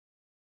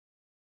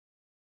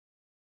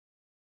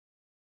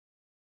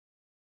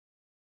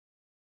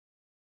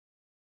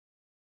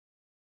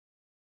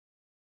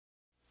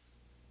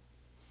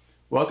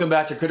Welcome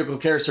back to Critical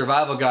Care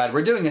Survival Guide.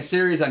 We're doing a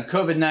series on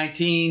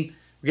COVID-19.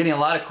 We're getting a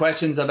lot of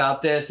questions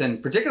about this,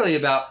 and particularly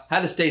about how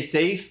to stay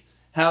safe,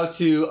 how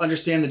to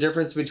understand the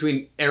difference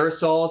between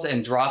aerosols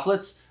and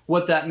droplets,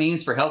 what that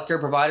means for healthcare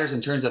providers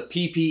in terms of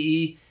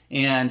PPE,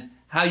 and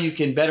how you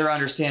can better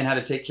understand how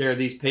to take care of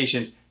these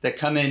patients that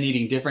come in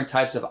needing different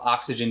types of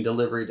oxygen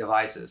delivery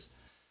devices.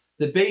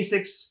 The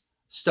basics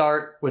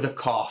start with a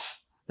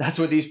cough. That's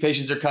what these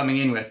patients are coming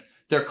in with.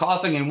 They're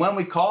coughing, and when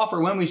we cough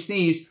or when we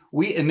sneeze,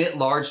 we emit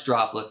large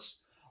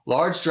droplets.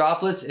 Large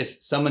droplets, if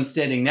someone's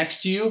standing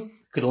next to you,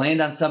 could land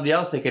on somebody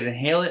else, they could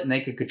inhale it and they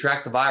could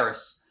contract the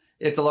virus.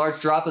 If the large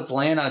droplets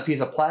land on a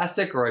piece of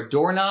plastic or a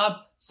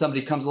doorknob,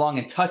 somebody comes along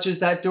and touches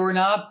that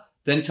doorknob,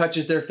 then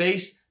touches their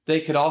face, they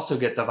could also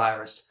get the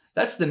virus.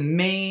 That's the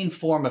main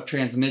form of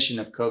transmission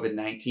of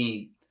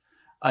COVID-19.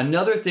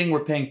 Another thing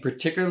we're paying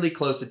particularly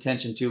close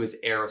attention to is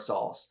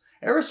aerosols.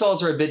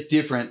 Aerosols are a bit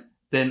different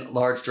than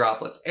large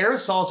droplets.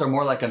 Aerosols are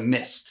more like a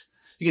mist.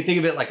 You can think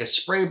of it like a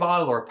spray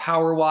bottle or a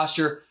power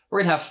washer.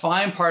 We're gonna have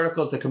fine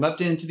particles that come up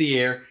into the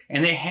air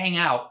and they hang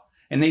out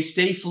and they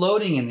stay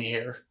floating in the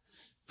air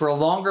for a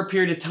longer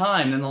period of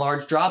time than the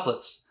large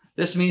droplets.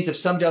 This means if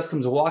somebody else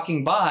comes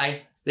walking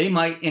by, they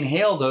might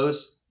inhale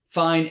those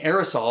fine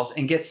aerosols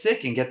and get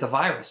sick and get the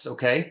virus,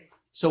 okay?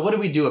 So what do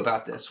we do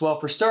about this? Well,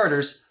 for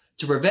starters,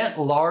 to prevent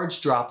large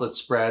droplet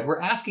spread,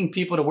 we're asking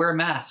people to wear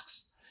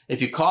masks.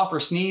 If you cough or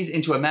sneeze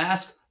into a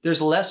mask,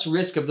 there's less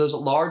risk of those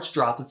large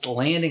droplets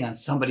landing on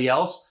somebody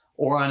else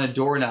or on a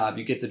doorknob.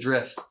 You get the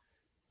drift.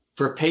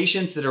 For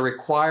patients that are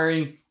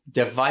requiring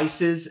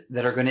devices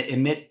that are going to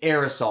emit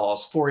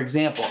aerosols, for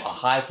example, a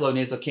high-flow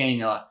nasal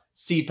cannula,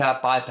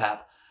 CPAP, BiPAP,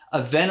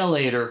 a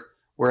ventilator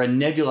where a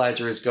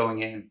nebulizer is going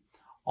in,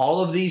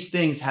 all of these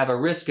things have a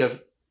risk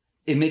of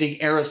emitting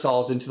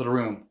aerosols into the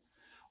room.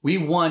 We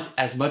want,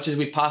 as much as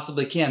we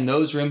possibly can,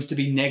 those rooms to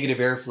be negative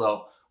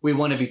airflow. We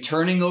want to be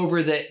turning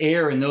over the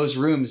air in those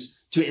rooms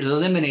to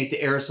eliminate the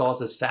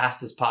aerosols as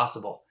fast as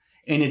possible.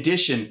 In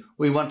addition,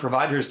 we want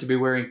providers to be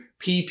wearing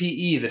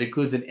PPE that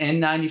includes an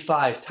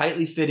N95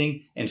 tightly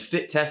fitting and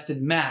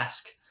fit-tested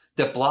mask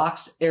that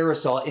blocks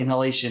aerosol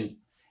inhalation.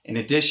 In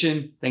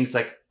addition, things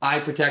like eye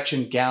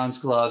protection, gowns,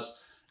 gloves.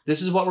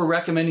 This is what we're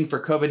recommending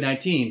for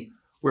COVID-19.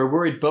 We're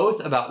worried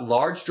both about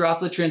large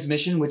droplet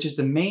transmission, which is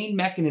the main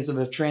mechanism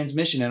of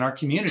transmission in our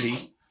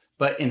community,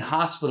 but in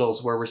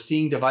hospitals where we're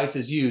seeing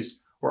devices used,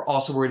 we're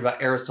also worried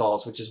about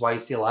aerosols, which is why you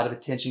see a lot of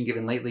attention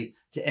given lately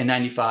to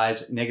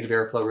N95s, negative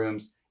airflow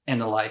rooms, and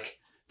the like.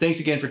 Thanks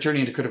again for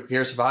tuning into Critical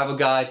Care Survival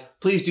Guide.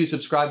 Please do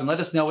subscribe and let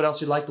us know what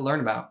else you'd like to learn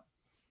about.